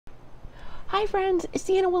Hi friends, it's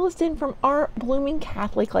Deanna Williston from Our Blooming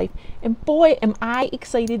Catholic Life, and boy am I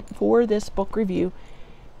excited for this book review.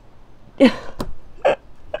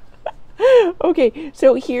 Okay,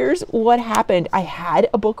 so here's what happened. I had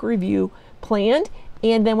a book review planned,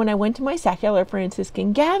 and then when I went to my Secular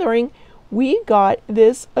Franciscan gathering, we got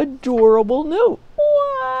this adorable note.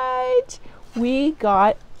 What? We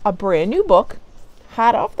got a brand new book,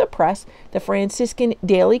 hot off the press, the Franciscan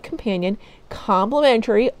Daily Companion,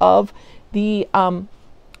 complimentary of the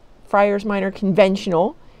Friars Minor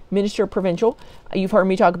Conventual, Minister Provincial. You've heard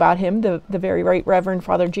me talk about him, the very right Reverend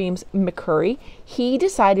Father James McCurry. He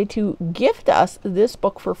decided to gift us this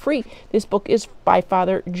book for free. This book is by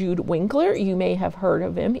Father Jude Winkler. You may have heard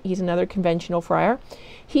of him. He's another conventional friar.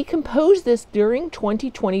 He composed this during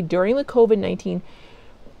 2020, during the COVID-19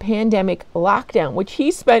 pandemic lockdown, which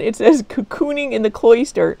he spent, it says, cocooning in the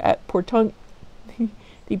cloister at the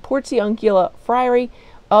Porciuncula Friary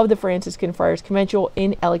of the Franciscan Friars Conventual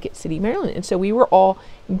in Ellicott City, Maryland. And so we were all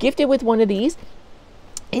gifted with one of these.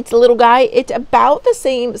 It's a little guy. It's about the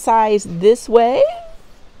same size this way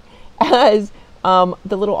as the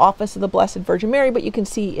little Office of the Blessed Virgin Mary, but you can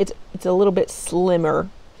see it's a little bit slimmer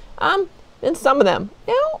than some of them.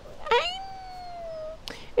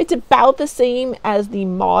 It's about the same as the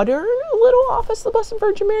modern little Office of the Blessed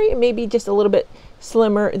Virgin Mary, and maybe just a little bit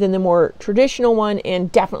slimmer than the more traditional one,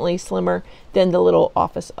 and definitely slimmer than the little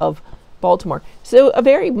Office of Baltimore. So a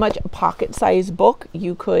very much pocket-sized book.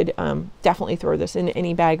 You could definitely throw this in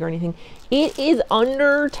any bag or anything. It is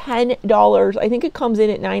under $10. I think it comes in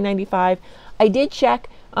at $9.95. I did check.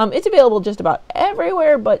 It's available just about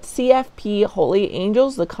everywhere, but CFP Holy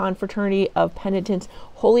Angels, the Confraternity of Penitents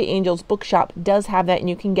Holy Angels Bookshop, does have that, and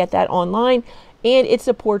you can get that online. And it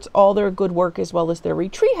supports all their good work as well as their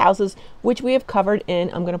retreat houses, which we have covered in,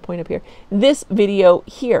 I'm going to point up here, this video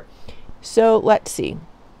here. So let's see.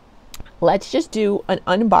 Let's just do an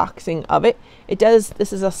unboxing of it.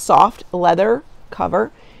 This is a soft leather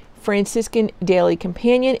cover, Franciscan Daily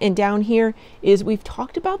Companion. And down here is, we've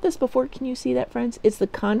talked about this before. Can you see that, friends? It's the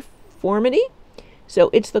conformity. So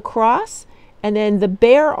it's the cross, and then the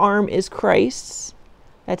bare arm is Christ's.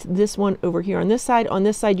 That's this one over here on this side. On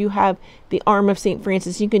this side, you have the arm of St.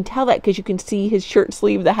 Francis. You can tell that because you can see his shirt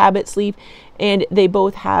sleeve, the habit sleeve, and they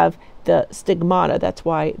both have the stigmata. That's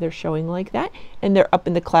why they're showing like that. And they're up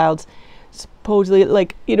in the clouds, supposedly,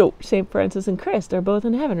 like, you know, St. Francis and Chris. They're both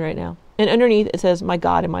in heaven right now. And underneath, it says, "My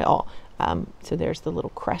God and my all." So there's the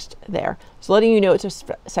little crest there. So letting you know it's a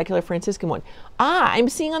Secular Franciscan one. I'm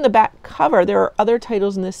seeing on the back cover, there are other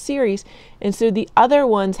titles in this series. And so the other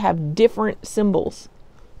ones have different symbols.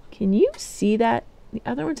 Can you see that? The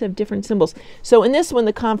other ones have different symbols. So in this one,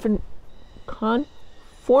 the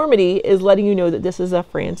conformity is letting you know that this is a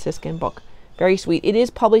Franciscan book. Very sweet. It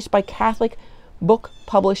is published by Catholic Book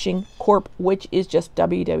Publishing Corp, which is just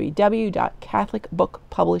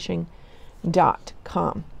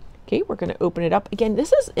www.catholicbookpublishing.com. Okay, we're going to open it up. Again,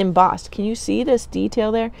 this is embossed. Can you see this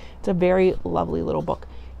detail there? It's a very lovely little book.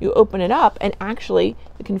 You open it up, and actually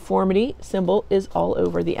the conformity symbol is all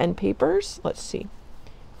over the end papers. Let's see.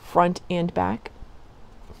 Front and back.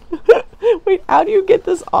 Wait, how do you get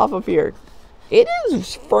this off of here? It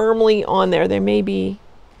is firmly on there. There may be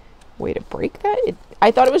a way to break that.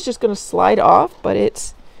 I thought it was just going to slide off, but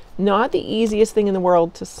it's not the easiest thing in the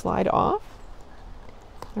world to slide off.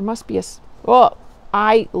 There must be well,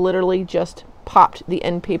 I literally just popped the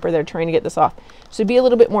end paper there trying to get this off. So be a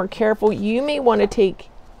little bit more careful. You may want to take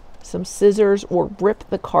some scissors or rip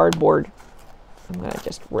the cardboard. I'm going to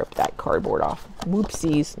just rip that cardboard off.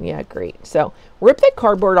 Whoopsies. Yeah, great. So rip that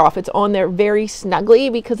cardboard off. It's on there very snugly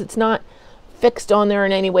because it's not fixed on there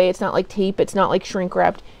in any way. It's not like tape. It's not like shrink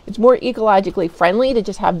wrapped. It's more ecologically friendly to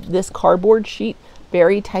just have this cardboard sheet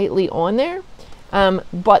very tightly on there.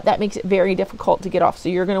 But that makes it very difficult to get off. So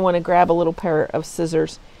you're going to want to grab a little pair of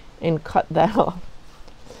scissors and cut that off.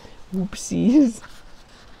 Whoopsies.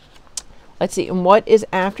 Let's see. And what is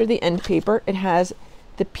after the end paper? It has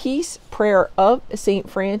the Peace Prayer of St.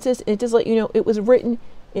 Francis. It does let you know it was written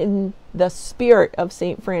in the spirit of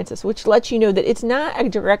St. Francis, which lets you know that it's not a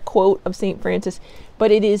direct quote of St. Francis,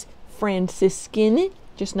 but it is Franciscan,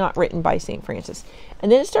 just not written by St. Francis.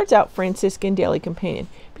 And then it starts out Franciscan Daily Companion,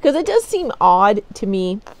 because it does seem odd to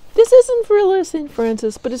me. This isn't really St.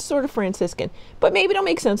 Francis, but it's sort of Franciscan. But maybe it'll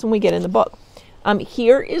make sense when we get in the book.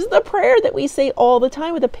 Here is the prayer that we say all the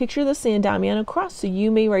time with a picture of the San Damiano cross. So you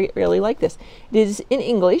may really like this. It is in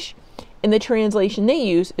English, and the translation they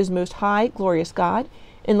use is, "Most high, glorious God,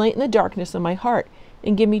 enlighten the darkness of my heart,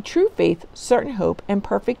 and give me true faith, certain hope, and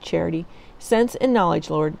perfect charity, sense and knowledge,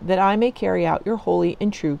 Lord, that I may carry out your holy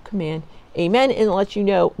and true command. Amen." And let you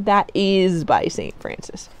know that is by St.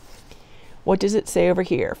 Francis. What does it say over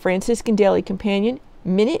here? Franciscan Daily Companion,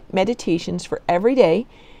 minute meditations for every day,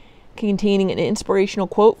 containing an inspirational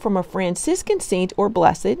quote from a Franciscan saint or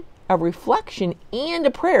blessed, a reflection, and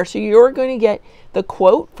a prayer. So you're going to get the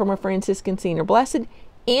quote from a Franciscan saint or blessed,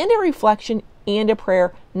 and a reflection, and a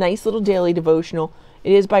prayer. Nice little daily devotional.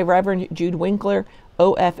 It is by Reverend Jude Winkler,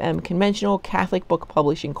 OFM Conventual, Catholic Book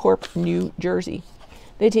Publishing Corp., New Jersey.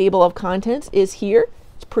 The table of contents is here.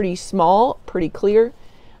 It's pretty small, pretty clear.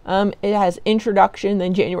 It has introduction,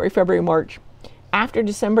 then January, February, March. After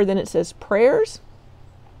December, then it says prayers.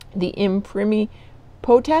 The imprimi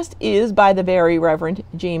potest is by the Very Reverend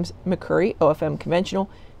James McCurry, OFM Conventional,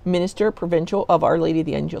 Minister Provincial of Our Lady of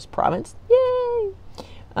the Angels Province. Yay!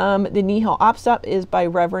 The Nihil Obstat is by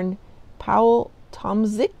Reverend Powell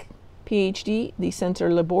Tomzik, PhD, the Censor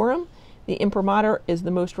Laborum. The imprimatur is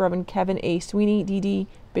the Most Reverend Kevin A. Sweeney, DD,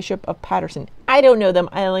 Bishop of Patterson. I don't know them.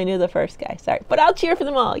 I only knew the first guy. Sorry. But I'll cheer for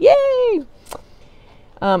them all. Yay!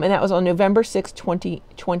 And that was on November 6,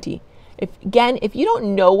 2020. If you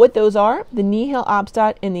don't know what those are, the Nihil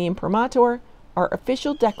Obstat and the imprimatur are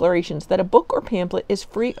official declarations that a book or pamphlet is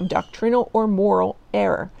free of doctrinal or moral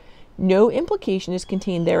error. No implication is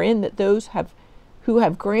contained therein that those who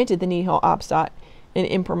have granted the Nihil Obstat and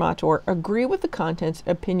imprimatur agree with the contents,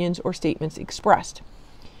 opinions, or statements expressed.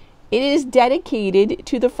 It is dedicated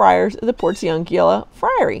to the friars of the Porciuncula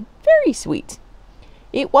Friary. Very sweet.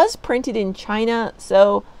 It was printed in China,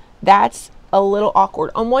 so that's a little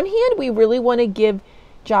awkward. On one hand, we really want to give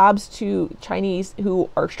jobs to Chinese who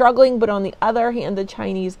are struggling, but on the other hand, the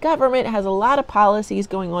Chinese government has a lot of policies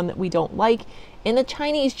going on that we don't like. In the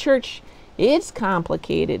Chinese church, it's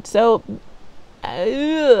complicated. So,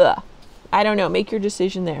 I don't know. Make your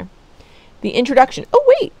decision there. The introduction.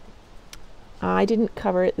 Oh, wait. I didn't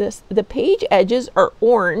cover this. The page edges are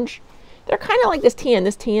orange. They're kind of like this tan.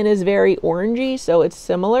 This tan is very orangey, so it's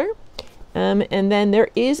similar. And then there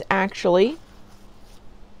is actually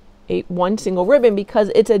one single ribbon because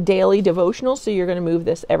it's a daily devotional, so you're going to move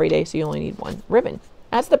this every day, so you only need one ribbon.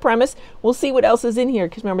 That's the premise. We'll see what else is in here,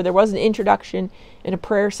 because remember, there was an introduction and a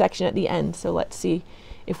prayer section at the end, so let's see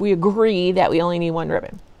if we agree that we only need one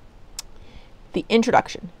ribbon. The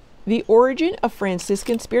introduction. The origin of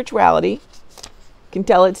Franciscan spirituality. You can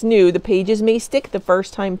tell it's new. The pages may stick the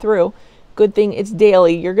first time through. Good thing it's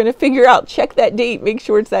daily. You're going to figure out, check that date, make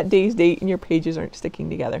sure it's that day's date, and your pages aren't sticking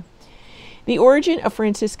together. The origin of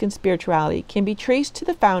Franciscan spirituality can be traced to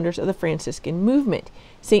the founders of the Franciscan movement,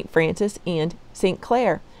 St. Francis and St.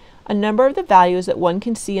 Clare. A number of the values that one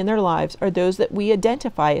can see in their lives are those that we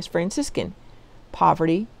identify as Franciscan: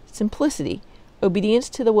 poverty, simplicity, obedience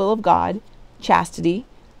to the will of God, chastity,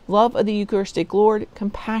 love of the Eucharistic Lord,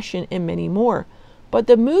 compassion, and many more. But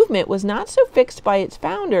the movement was not so fixed by its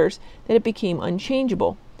founders that it became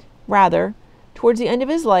unchangeable. Rather, towards the end of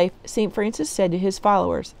his life, St. Francis said to his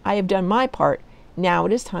followers, "I have done my part. Now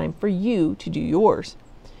it is time for you to do yours."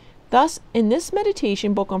 Thus, in this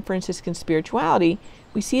meditation book on Franciscan spirituality,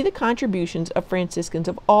 we see the contributions of Franciscans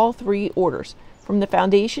of all three orders, from the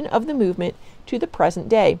foundation of the movement to the present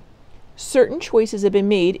day. Certain choices have been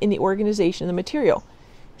made in the organization of the material.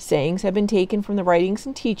 Sayings have been taken from the writings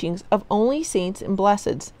and teachings of only saints and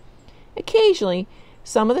blesseds. Occasionally,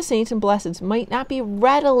 some of the saints and blesseds might not be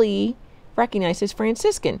readily recognized as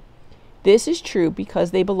Franciscan. This is true because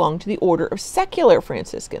they belong to the order of secular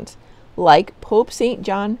Franciscans, like Pope St.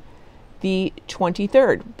 John the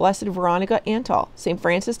 23rd, Blessed Veronica Antal, St.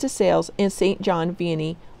 Francis de Sales, and St. John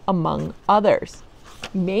Vianney, among others.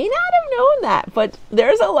 You may not have known that, but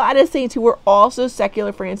there's a lot of saints who were also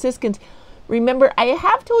secular Franciscans. Remember, I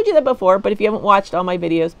have told you that before, but if you haven't watched all my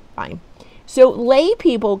videos, fine. So lay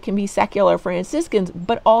people can be secular Franciscans,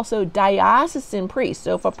 but also diocesan priests.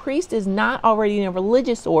 So if a priest is not already in a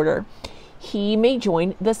religious order, he may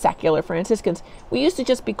join the secular Franciscans. We used to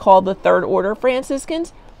just be called the Third Order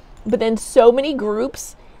Franciscans, but then so many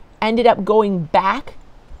groups ended up going back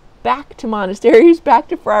to monasteries, back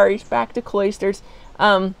to friaries, back to cloisters.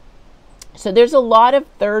 So there's a lot of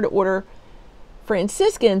Third Order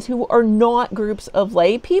Franciscans who are not groups of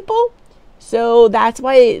lay people. So that's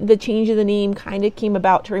why the change of the name kind of came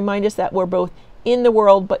about, to remind us that we're both in the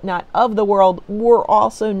world but not of the world. We're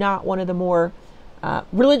also not one of the more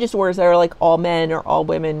religious orders that are like all men or all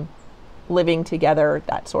women living together,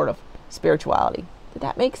 that sort of spirituality. Did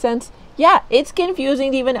that make sense? Yeah, it's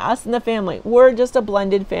confusing to even us in the family. We're just a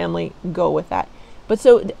blended family. Go with that. But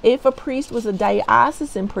so if a priest was a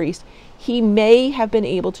diocesan priest, he may have been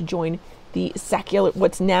able to join the secular,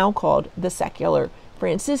 what's now called the secular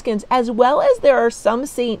Franciscans, as well as there are some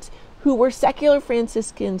saints who were secular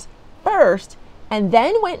Franciscans first and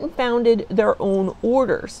then went and founded their own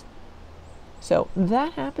orders. So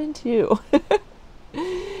that happened too.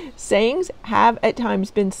 Sayings have at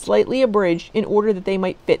times been slightly abridged in order that they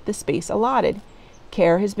might fit the space allotted.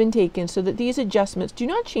 Care has been taken so that these adjustments do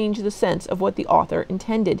not change the sense of what the author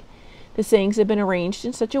intended. The sayings have been arranged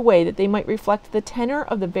in such a way that they might reflect the tenor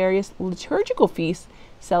of the various liturgical feasts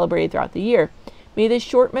celebrated throughout the year. May this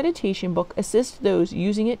short meditation book assist those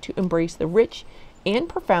using it to embrace the rich and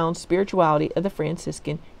profound spirituality of the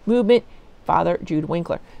Franciscan movement. Father Jude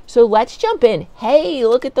Winkler. So let's jump in. Hey,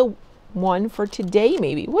 look at the one for today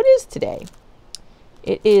maybe. What is today?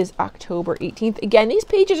 It is October 18th. Again, these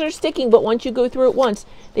pages are sticking, but once you go through it once,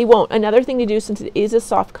 they won't. Another thing to do, since it is a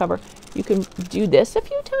soft cover, you can do this a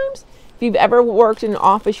few times. If you've ever worked in an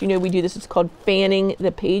office, you know we do this. It's called fanning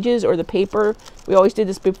the pages or the paper. We always did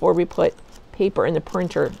this before we put paper in the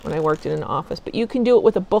printer when I worked in an office. But you can do it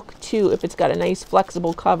with a book too. If it's got a nice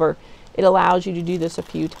flexible cover, it allows you to do this a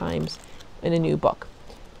few times in a new book.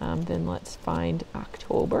 Then let's find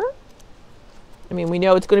October. I mean, we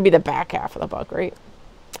know it's going to be the back half of the book, right?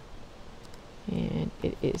 And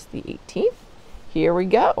it is the 18th. Here we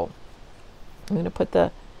go. I'm going to put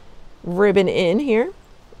the ribbon in here.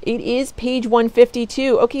 It is page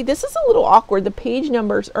 152. Okay, this is a little awkward. The page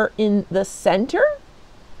numbers are in the center.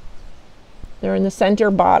 They're in the center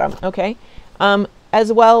bottom, okay?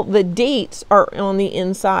 As well, the dates are on the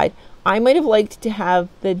inside. I might have liked to have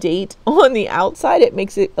the date on the outside. It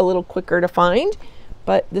makes it a little quicker to find,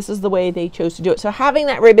 but this is the way they chose to do it. So having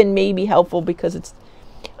that ribbon may be helpful because it's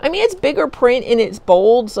bigger print and it's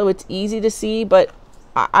bold, so it's easy to see, but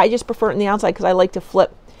I just prefer it on the outside because I like to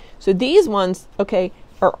flip. So these ones, okay,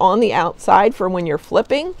 are on the outside for when you're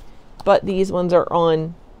flipping, but these ones are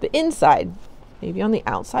on the inside. Maybe on the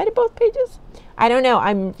outside of both pages? I don't know.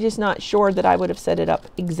 I'm just not sure that I would have set it up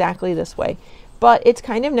exactly this way. But it's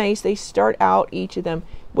kind of nice. They start out, each of them,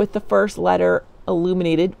 with the first letter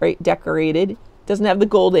illuminated, right, decorated. Doesn't have the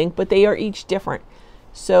gold ink, but they are each different.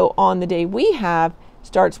 So on the day we have,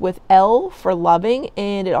 starts with L for loving,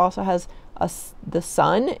 and it also has the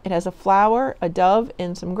sun. It has a flower, a dove,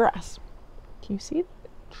 and some grass. Can you see that?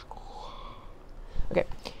 Okay.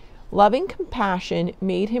 Loving compassion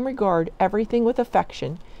made him regard everything with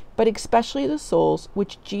affection, but especially the souls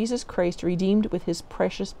which Jesus Christ redeemed with his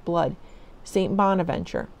precious blood. St.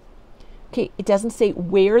 Bonaventure. Okay, it doesn't say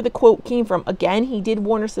where the quote came from. Again, he did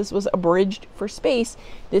warn us this was abridged for space.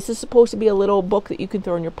 This is supposed to be a little book that you can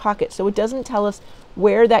throw in your pocket. So it doesn't tell us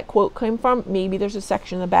where that quote came from. Maybe there's a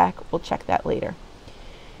section in the back. We'll check that later.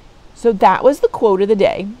 So that was the quote of the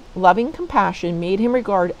day. Loving compassion made him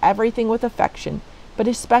regard everything with affection, but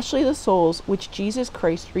especially the souls which Jesus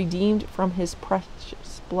Christ redeemed from his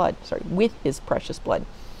precious blood. With his precious blood.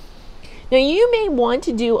 Now, you may want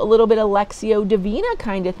to do a little bit of Lectio Divina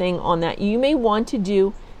kind of thing on that. You may want to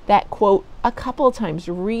do that quote a couple of times.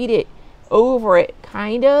 Read it over it.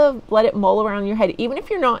 Kind of let it mull around in your head. Even if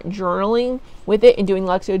you're not journaling with it and doing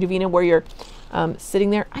Lectio Divina where you're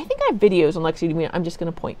sitting there. I think I have videos on Lectio Divina. I'm just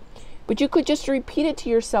going to point. But you could just repeat it to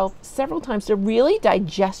yourself several times to really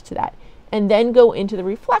digest that and then go into the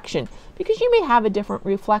reflection. Because you may have a different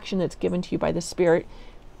reflection that's given to you by the Spirit.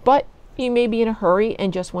 But you may be in a hurry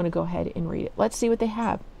and just want to go ahead and read it. Let's see what they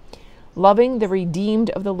have. Loving the redeemed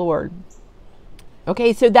of the Lord.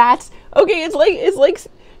 Okay, so that's okay.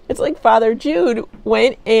 It's like Father Jude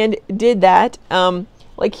went and did that.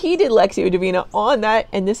 Like he did Lectio Divina on that,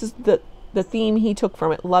 and this is the theme he took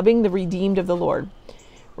from it. Loving the redeemed of the Lord.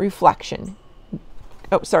 Reflection.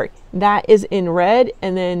 Oh, sorry. That is in red,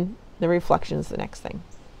 and then the reflection is the next thing.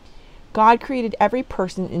 God created every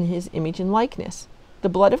person in his image and likeness. The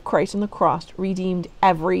blood of Christ on the cross redeemed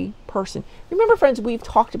every person. Remember, friends, we've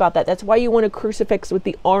talked about that. That's why you want a crucifix with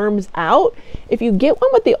the arms out. If you get one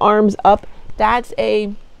with the arms up, that's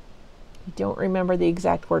I don't remember the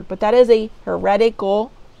exact word, but that is a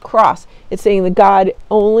heretical cross. It's saying that God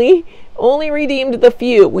only redeemed the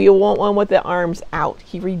few. We want one with the arms out.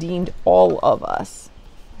 He redeemed all of us.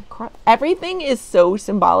 Everything is so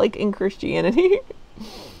symbolic in Christianity.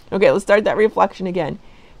 Okay, let's start that reflection again.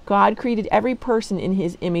 God created every person in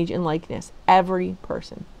his image and likeness. Every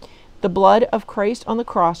person. The blood of Christ on the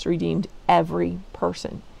cross redeemed every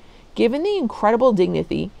person. Given the incredible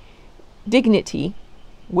dignity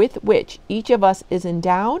with which each of us is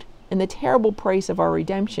endowed and the terrible price of our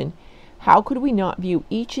redemption, how could we not view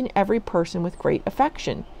each and every person with great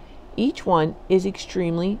affection? Each one is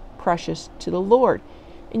extremely precious to the Lord.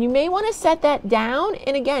 And you may want to set that down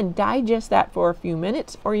and again, digest that for a few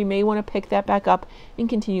minutes, or you may want to pick that back up and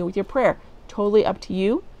continue with your prayer. Totally up to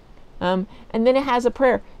you. And then it has a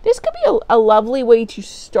prayer. This could be a lovely way to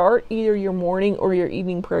start either your morning or your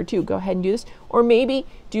evening prayer too. Go ahead and do this. Or maybe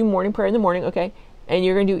do morning prayer in the morning, okay? and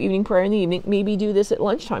you're going to do evening prayer in the evening, maybe do this at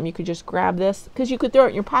lunchtime. You could just grab this, because you could throw it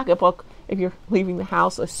in your pocketbook if you're leaving the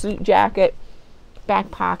house, a suit jacket,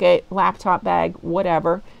 back pocket, laptop bag,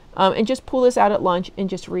 whatever, and just pull this out at lunch and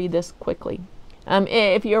just read this quickly.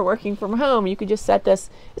 If you're working from home, you could just set this.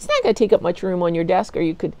 It's not going to take up much room on your desk, or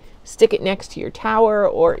you could stick it next to your tower,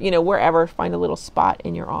 or wherever. Find a little spot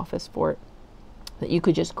in your office for it that you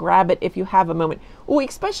could just grab it if you have a moment. Oh,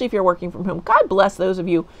 especially if you're working from home. God bless those of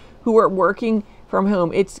you who are working from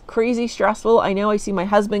home. It's crazy stressful. I know. I see my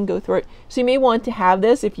husband go through it. So you may want to have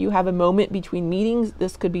this if you have a moment between meetings.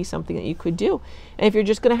 This could be something that you could do. And if you're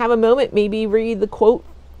just going to have a moment, maybe read the quote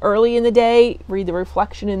early in the day, read the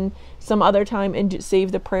reflection in some other time, and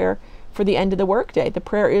save the prayer for the end of the workday. The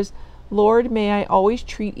prayer is, Lord, may I always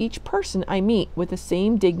treat each person I meet with the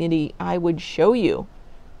same dignity I would show you.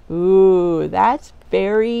 Ooh, that's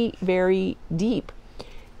very, very deep.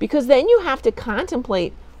 Because then you have to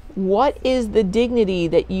contemplate, what is the dignity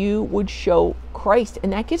that you would show Christ?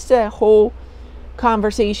 And that gets to that whole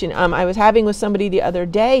conversation I was having with somebody the other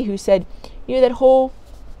day who said, that whole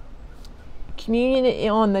communion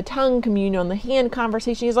on the tongue, communion on the hand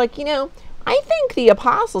conversation. He's like, I think the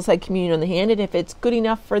apostles had communion on the hand, and if it's good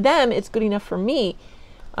enough for them, it's good enough for me.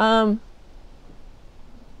 That's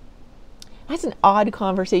an odd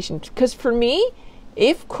conversation, because for me,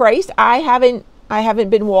 if Christ, I haven't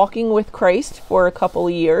been walking with Christ for a couple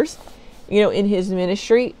of years, in his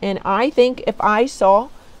ministry, and I think if I saw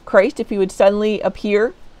Christ, if he would suddenly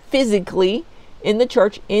appear physically in the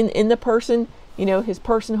church, in the person, his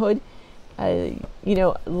personhood,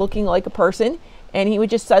 looking like a person, and he would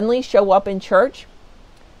just suddenly show up in church,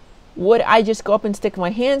 would I just go up and stick my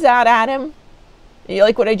hands out at him?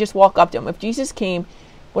 Would I just walk up to him? If Jesus came,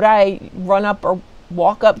 would I run up or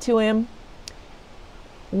walk up to him?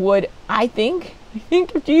 I think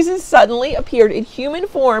if Jesus suddenly appeared in human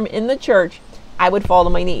form in the church, I would fall to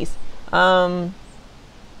my knees.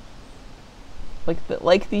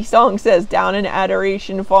 Like the song says, down in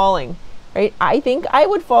adoration falling, right? I think I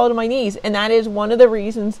would fall to my knees. And that is one of the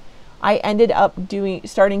reasons I ended up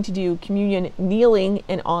starting to do communion kneeling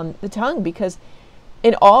and on the tongue, because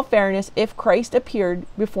in all fairness, if Christ appeared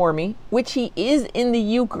before me, which he is in the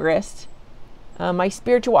Eucharist, my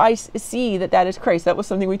spiritual eyes see that is Christ. That was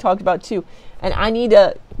something we talked about too. And I need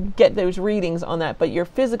to get those readings on that. But your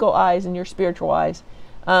physical eyes and your spiritual eyes,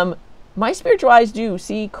 my spiritual eyes do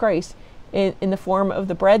see Christ in the form of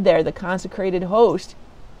the bread there, the consecrated host.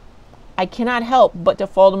 I cannot help but to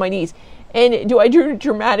fall to my knees. And do I do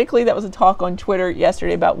dramatically? That was a talk on Twitter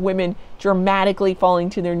yesterday about women dramatically falling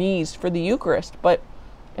to their knees for the Eucharist. But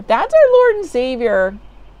if that's our Lord and Savior,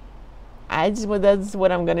 that's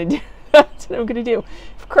what I'm going to do. That's what I'm going to do.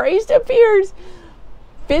 If Christ appears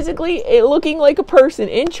physically looking like a person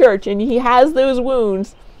in church and he has those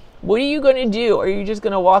wounds, what are you going to do? Are you just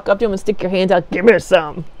going to walk up to him and stick your hands out? Give me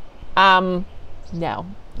some. No,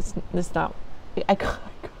 it's not. I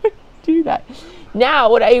couldn't do that.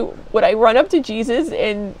 Now, would I run up to Jesus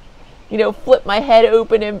and, flip my head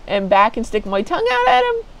open and back and stick my tongue out at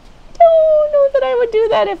him? Don't know that I would do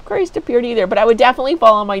that if Christ appeared either, but I would definitely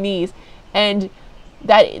fall on my knees. And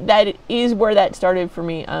that is where that started for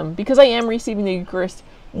me, because I am receiving the Eucharist.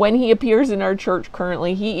 When he appears in our church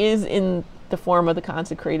currently, he is in the form of the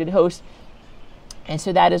consecrated host. And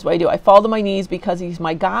so that is what I do. I fall to my knees because he's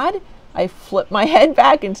my God. I flip my head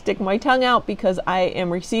back and stick my tongue out because I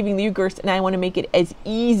am receiving the Eucharist, and I want to make it as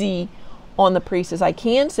easy on the priest as I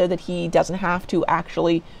can so that he doesn't have to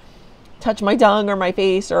actually touch my tongue or my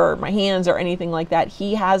face or my hands or anything like that.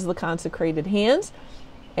 He has the consecrated hands,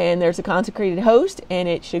 and there's a consecrated host, and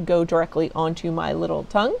it should go directly onto my little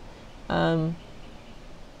tongue.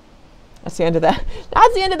 That's the end of that.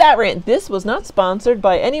 That's the end of that rant. This was not sponsored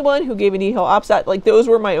by anyone who gave an nihil opsat. Like, those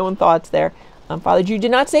were my own thoughts there. Father Jude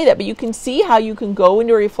did not say that, but you can see how you can go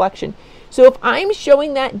into reflection. So if I'm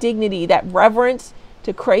showing that dignity, that reverence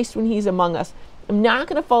to Christ when he's among us, I'm not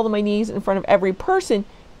going to fall to my knees in front of every person,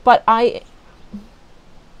 but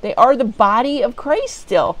they are the body of Christ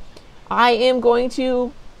still. I am going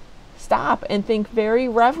to stop and think very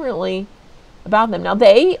reverently about them. Now,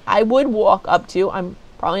 I would walk up to. I'm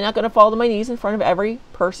probably not going to fall to my knees in front of every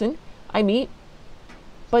person I meet,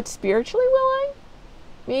 but spiritually will I?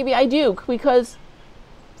 Maybe I do, because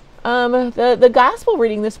the gospel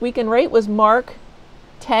reading this weekend, right, was Mark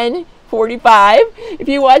 10:45. If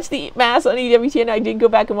you watch the Mass on EWTN, I did go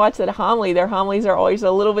back and watch that homily. Their homilies are always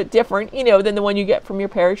a little bit different, than the one you get from your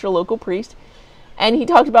parish or local priest. And he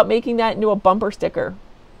talked about making that into a bumper sticker,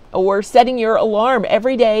 or setting your alarm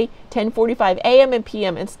every day, 10:45 a.m. and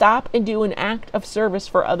p.m., and stop and do an act of service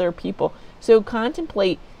for other people. So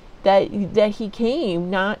contemplate that he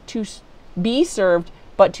came not to be served,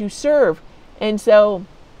 but to serve. And so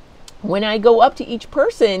when I go up to each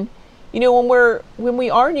person, you know, when we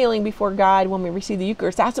are kneeling before God, when we receive the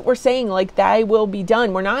Eucharist, that's what we're saying, like, thy will be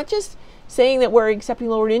done. We're not just saying that we're accepting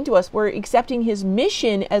the Lord into us. We're accepting his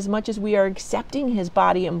mission as much as we are accepting his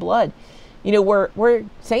body and blood. You know, we're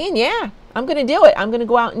saying, yeah, I'm going to do it. I'm going to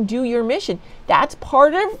go out and do your mission. That's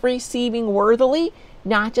part of receiving worthily,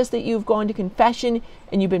 not just that you've gone to confession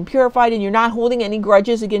and you've been purified and you're not holding any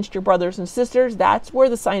grudges against your brothers and sisters. That's where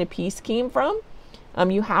the sign of peace came from.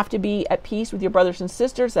 You have to be at peace with your brothers and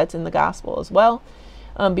sisters. That's in the gospel as well,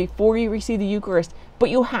 before you receive the Eucharist. But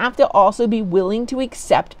you have to also be willing to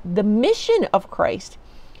accept the mission of Christ.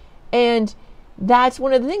 And that's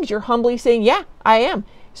one of the things. You're humbly saying, yeah, I am.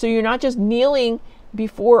 So you're not just kneeling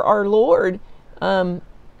before our Lord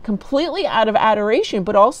completely out of adoration,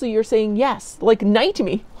 but also you're saying, yes, like knight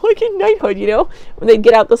me, like in knighthood, you know, when they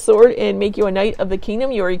get out the sword and make you a knight of the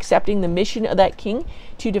kingdom, you're accepting the mission of that king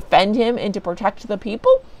to defend him and to protect the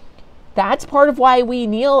people. That's part of why we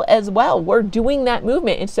kneel as well. We're doing that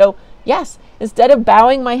movement. And so, yes, instead of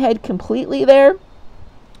bowing my head completely there,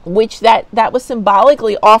 which that was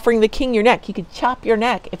symbolically offering the king your neck. He could chop your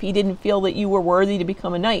neck if he didn't feel that you were worthy to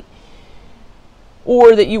become a knight.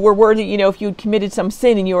 Or that you were worthy, you know, if you'd committed some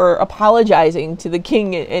sin and you were apologizing to the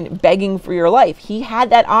king and begging for your life. He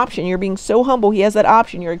had that option. You're being so humble. He has that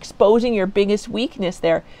option. You're exposing your biggest weakness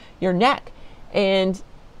there, your neck. And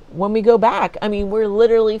when we go back, I mean, we're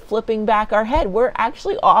literally flipping back our head. We're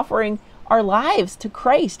actually offering our lives to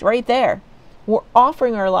Christ right there. We're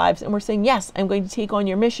offering our lives and we're saying, yes, I'm going to take on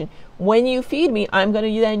your mission. When you feed me, I'm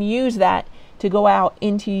going to then use that to go out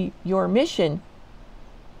into your mission.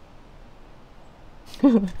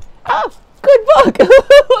 Ah, good book.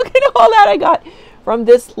 Look at all that I got from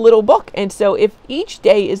this little book. And so if each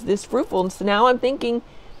day is this fruitful, and so now I'm thinking,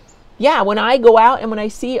 yeah, when I go out and when I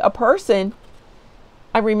see a person,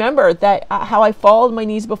 I remember that how I fall on my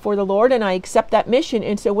knees before the Lord and I accept that mission.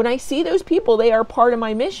 And so when I see those people, they are part of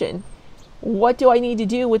my mission. What do I need to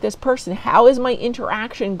do with this person? How is my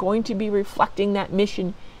interaction going to be reflecting that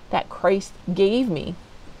mission that Christ gave me?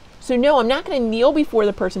 So no, I'm not going to kneel before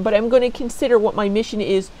the person, but I'm going to consider what my mission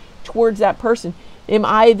is towards that person. Am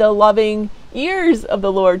I the loving ears of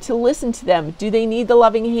the Lord to listen to them? Do they need the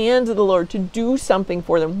loving hands of the Lord to do something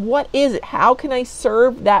for them? What is it? How can I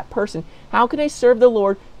serve that person? How can I serve the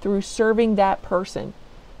Lord through serving that person?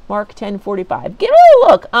 Mark 10:45. Give it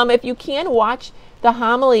a look. If you can, watch the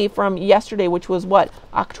homily from yesterday, which was what?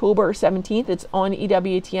 October 17th. It's on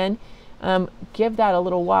EWTN. Give that a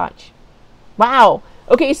little watch. Wow.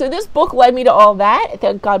 Okay, so this book led me to all that.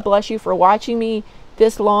 God bless you for watching me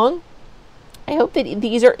this long. I hope that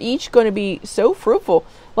these are each going to be so fruitful.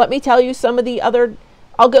 Let me tell you some of the other,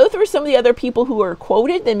 I'll go through some of the other people who are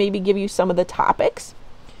quoted, then maybe give you some of the topics.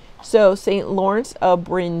 So St. Lawrence of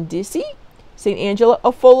Brindisi, St. Angela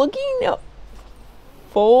of Foligno.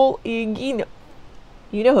 You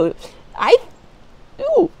know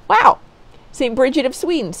who? Wow. St. Bridget of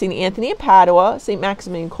Sweden, St. Anthony of Padua, St.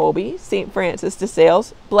 Maximilian Kolbe, St. Francis de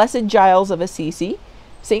Sales, Blessed Giles of Assisi,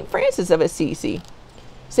 St. Francis of Assisi,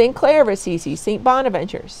 St. Clare of Assisi, St.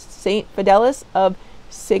 Bonaventure, St. Fidelis of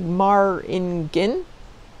Sigmaringen,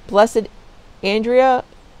 Blessed Andrea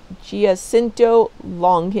Giacinto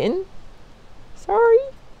Longin. Sorry.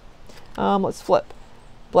 Let's flip.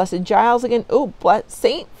 Blessed Giles again. Oh,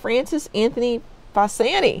 St. Francis Anthony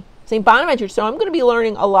Fasani, St. Bonaventure. So I'm going to be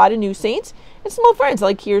learning a lot of new saints and some old friends.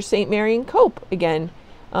 Like here's St. Marian Cope again.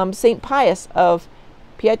 St. Pius of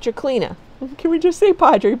Pietrelcina. Can we just say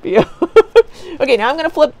Padre Pio? Okay, now I'm going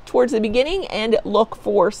to flip towards the beginning and look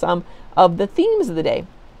for some of the themes of the day.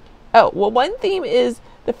 Oh, well, one theme is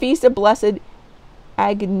the Feast of Blessed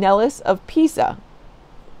Agnellus of Pisa.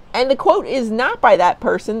 And the quote is not by that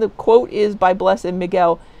person. The quote is by Blessed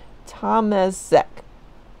Miguel Tomaszek.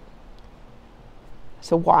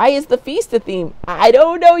 So why is the feast a theme? I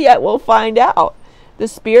don't know yet. We'll find out. The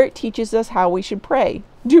Spirit teaches us how we should pray.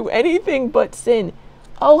 Do anything but sin.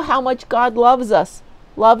 Oh, how much God loves us.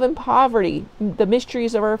 Love and poverty. The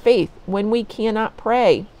mysteries of our faith. When we cannot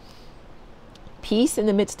pray. Peace in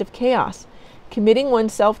the midst of chaos. Committing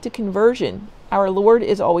oneself to conversion. Our Lord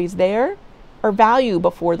is always there. Our value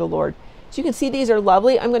before the Lord. So you can see these are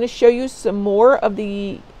lovely. I'm going to show you some more of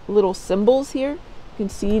the little symbols here. You can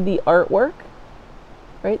see the artwork.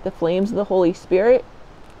 Right, the flames of the Holy Spirit.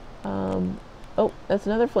 Oh, that's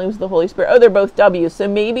another flames of the Holy Spirit. Oh, they're both W's. So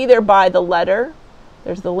maybe they're by the letter.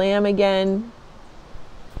 There's the lamb again.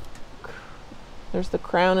 There's the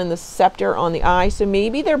crown and the scepter on the eye. So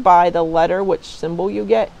maybe they're by the letter, which symbol you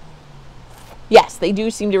get. Yes, they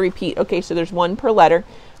do seem to repeat. Okay, so there's one per letter.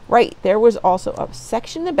 Right, there was also a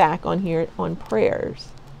section in the back on here on prayers.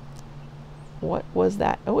 What was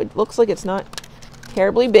that? Oh, it looks like it's not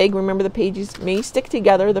terribly big. Remember, the pages may stick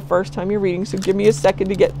together the first time you're reading, so give me a second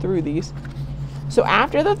to get through these. So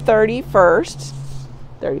after the 31st,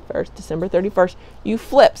 December 31st, you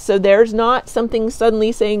flip. So there's not something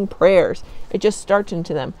suddenly saying prayers. It just starts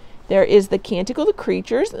into them. There is the Canticle of the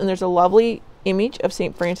Creatures, and there's a lovely image of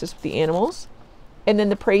St. Francis with the animals. And then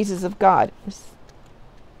the Praises of God. Is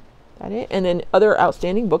that it? And then other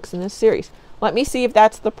outstanding books in this series. Let me see if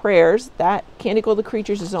that's the prayers. That Canticle of the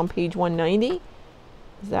Creatures is on page 190.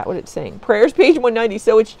 Is that what it's saying? Prayers, page 190.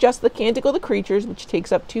 So it's just the Canticle of the Creatures, which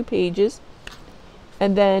takes up 2 pages.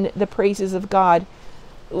 And then the Praises of God.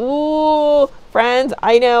 Ooh, friends,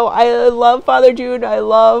 I know I love Father Jude. I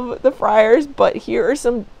love the Friars, but here are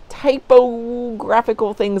some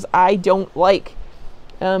typographical things I don't like.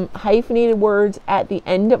 Hyphenated words at the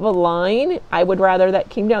end of a line. I would rather that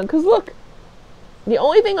came down, because look, the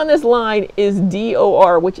only thing on this line is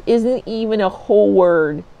DOR, which isn't even a whole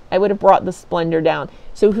word. I would have brought the splendor down.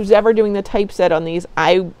 So who's ever doing the typeset on these,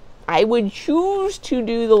 I would choose to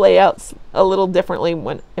do the layouts a little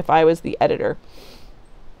differently if I was the editor.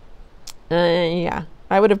 Yeah,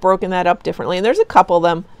 I would have broken that up differently. And there's a couple of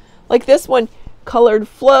them, like this one, colored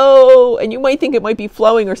flow, and you might think it might be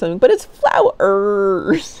flowing or something, but it's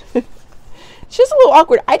flowers. It's just a little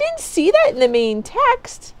awkward. I didn't see that in the main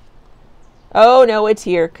text. Oh no, it's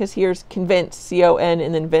here, because here's convince, C-O-N,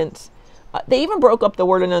 and then vince. They even broke up the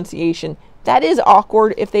word enunciation. That is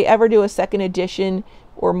awkward if they ever do a second edition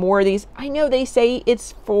or more of these. I know they say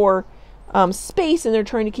it's for space and they're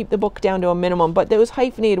trying to keep the book down to a minimum, but those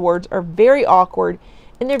hyphenated words are very awkward,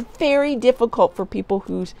 and they're very difficult for people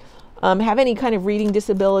who have any kind of reading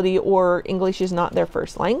disability or English is not their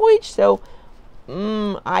first language. So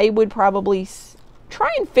I would probably try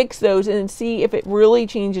and fix those and see if it really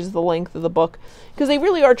changes the length of the book, because they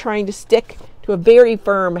really are trying to stick to a very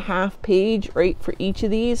firm half page, right, for each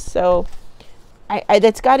of these. So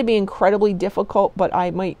that's got to be incredibly difficult, but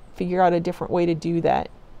I might figure out a different way to do that.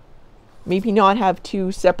 Maybe not have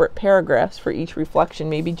 2 separate paragraphs for each reflection.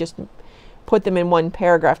 Maybe just put them in one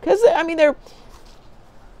paragraph. Because, I mean, the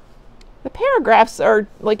paragraphs are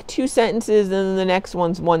like 2 sentences, and then the next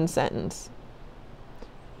one's 1 sentence.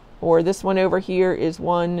 Or this one over here is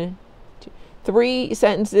 3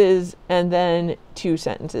 sentences, and then 2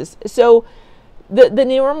 sentences. So the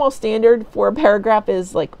normal standard for a paragraph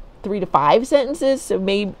is like 3 to 5 sentences, so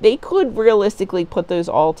maybe they could realistically put those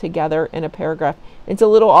all together in a paragraph. It's a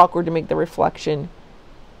little awkward to make the reflection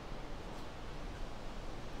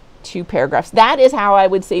 2 paragraphs. That is how I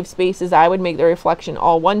would save spaces. I would make the reflection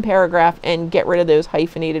all 1 paragraph and get rid of those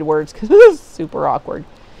hyphenated words, because this is super awkward.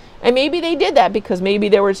 And maybe they did that because maybe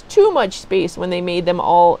there was too much space when they made them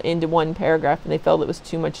all into 1 paragraph and they felt it was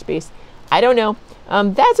too much space. I don't know.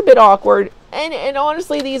 That's a bit awkward. And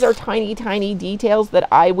honestly, these are tiny, tiny details that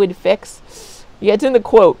I would fix. Yeah, it's in the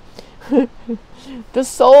quote. The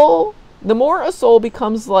more a soul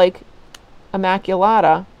becomes like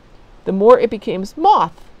Immaculata, the more it becomes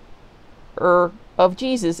moth of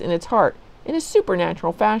Jesus in its heart in a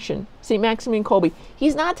supernatural fashion. St. Maximilian Kolbe.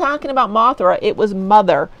 He's not talking about Mothra. It was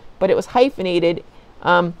mother, but it was hyphenated.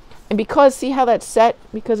 And because, see how that's set?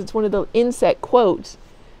 Because it's one of the inset quotes.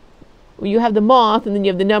 You have the moth, and then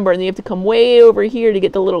you have the number, and then you have to come way over here to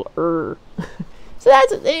get the little So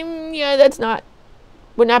that's, yeah,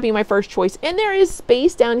 would not be my first choice. And there is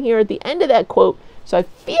space down here at the end of that quote, so I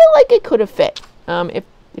feel like it could have fit if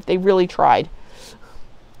they really tried.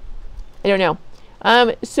 I don't know.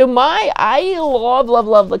 So I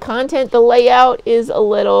love the content. The layout is a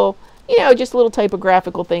little, just little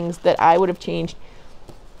typographical things that I would have changed.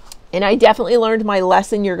 And I definitely learned my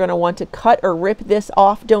lesson. You're going to want to cut or rip this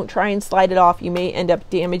off. Don't try and slide it off. You may end up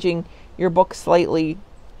damaging your book slightly.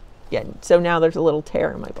 Yeah, so now there's a little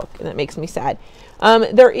tear in my book, and that makes me sad.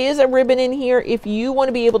 There is a ribbon in here if you want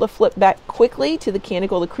to be able to flip back quickly to the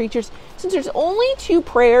Canticle of the Creatures. Since there's only 2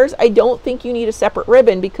 prayers, I don't think you need a separate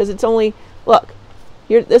ribbon, because it's only, look,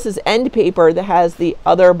 here, this is end paper that has the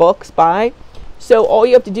other books by. So all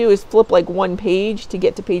you have to do is flip like 1 page to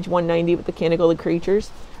get to page 190 with the Canticle of the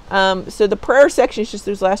Creatures. So the prayer section is just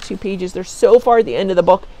those last 2 pages. They're so far at the end of the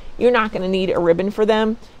book, you're not going to need a ribbon for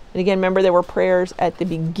them. And again, remember there were prayers at the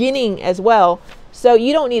beginning as well. So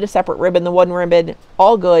you don't need a separate ribbon, the 1 ribbon,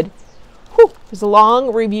 all good. Whew, it was a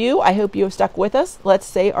long review. I hope you have stuck with us. Let's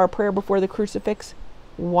say our prayer before the crucifix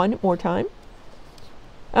 1 more time.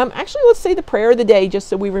 Actually, let's say the prayer of the day just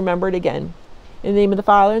so we remember it again. In the name of the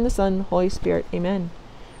Father, and the Son, and the Holy Spirit. Amen.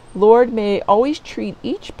 Lord, may I always treat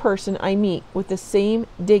each person I meet with the same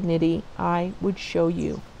dignity I would show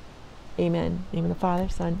you. Amen. In the name of the Father,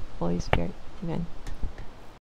 Son, Holy Spirit. Amen.